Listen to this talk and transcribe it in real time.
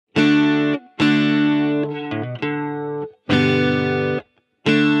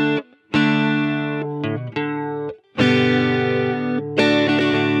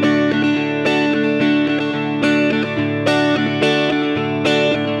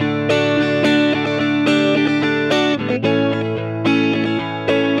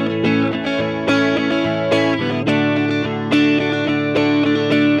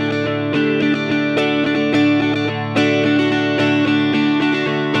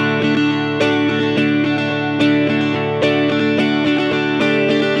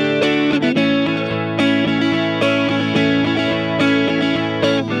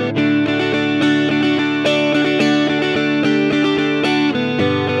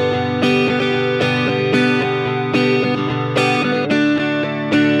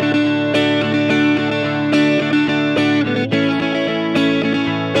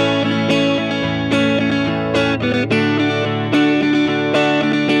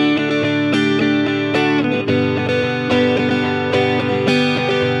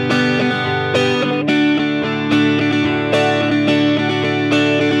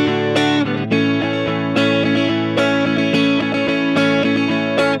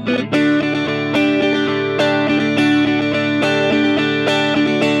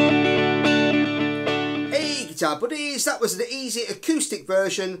that was an easy acoustic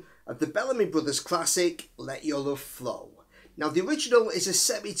version of the Bellamy Brothers classic, Let Your Love Flow. Now the original is a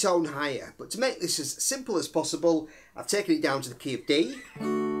semitone higher, but to make this as simple as possible, I've taken it down to the key of D.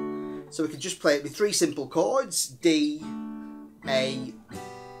 So we can just play it with 3 simple chords, D, A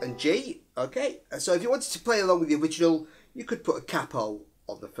and G. Okay, so if you wanted to play along with the original, you could put a capo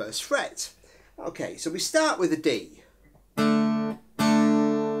on the first fret. Okay, so we start with a D.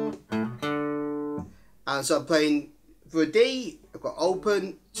 And so I'm playing for a D, I've got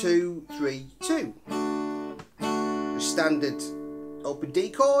open, 2, 3, 2. A standard open D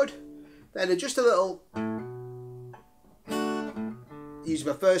chord. Then just a little, use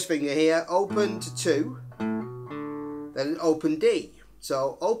my first finger here, open to 2. Then an open D.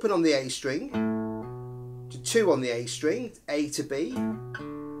 So open on the A string, to 2 on the A string, A to B.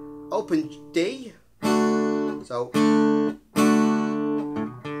 Open D. So,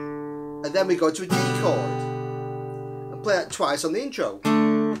 and then we go to a G chord and play that twice on the intro.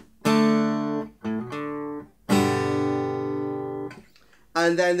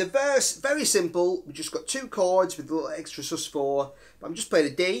 And then the verse, very simple, we just got 2 chords with a little extra sus4, but I'm just playing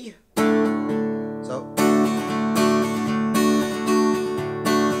a D. So,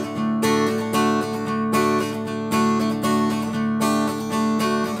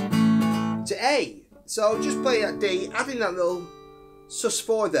 to A. So just play that D, adding that little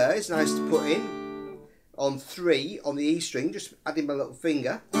sus4 there is nice to put in on 3 on the E string, just adding my little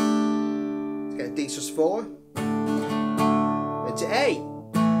finger to get a D sus4. Then to A,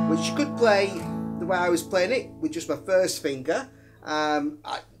 which you could play the way I was playing it with just my first finger.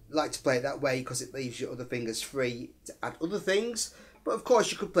 I like to play it that way because it leaves your other fingers free to add other things, but of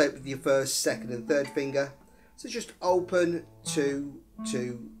course you could play it with your first, second and third finger. So just open, 2,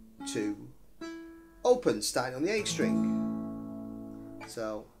 2, 2, open, starting on the A string.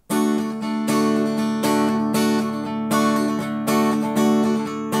 So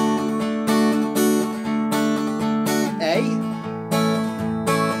A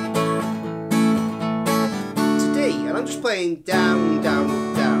to D, and I'm just playing down, down,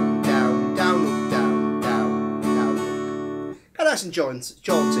 up, down, down, down, up, down, down, down, up. Kind of nice and jaunty.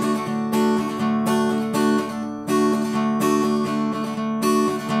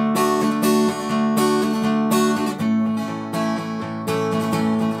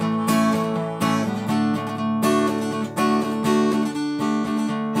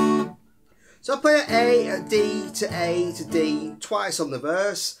 So I play a D to A to D twice on the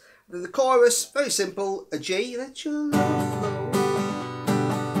verse. Then the chorus, very simple, a G, let your love flow.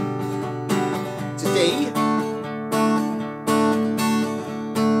 To D.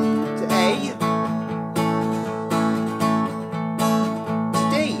 To A. To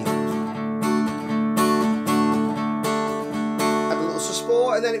D. Add a little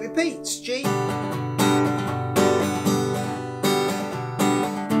sus4 and then it repeats. G.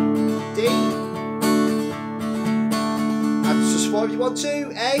 D. Add sus4 if you want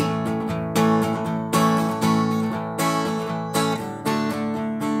to. A.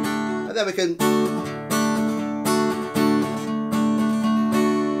 And then we can,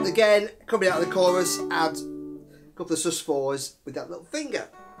 again, coming out of the chorus, add a couple of sus4s with that little finger.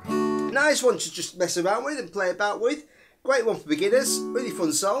 Nice one to just mess around with and play about with. Great one for beginners. Really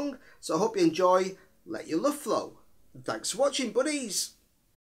fun song. So I hope you enjoy Let Your Love Flow. Thanks for watching, buddies.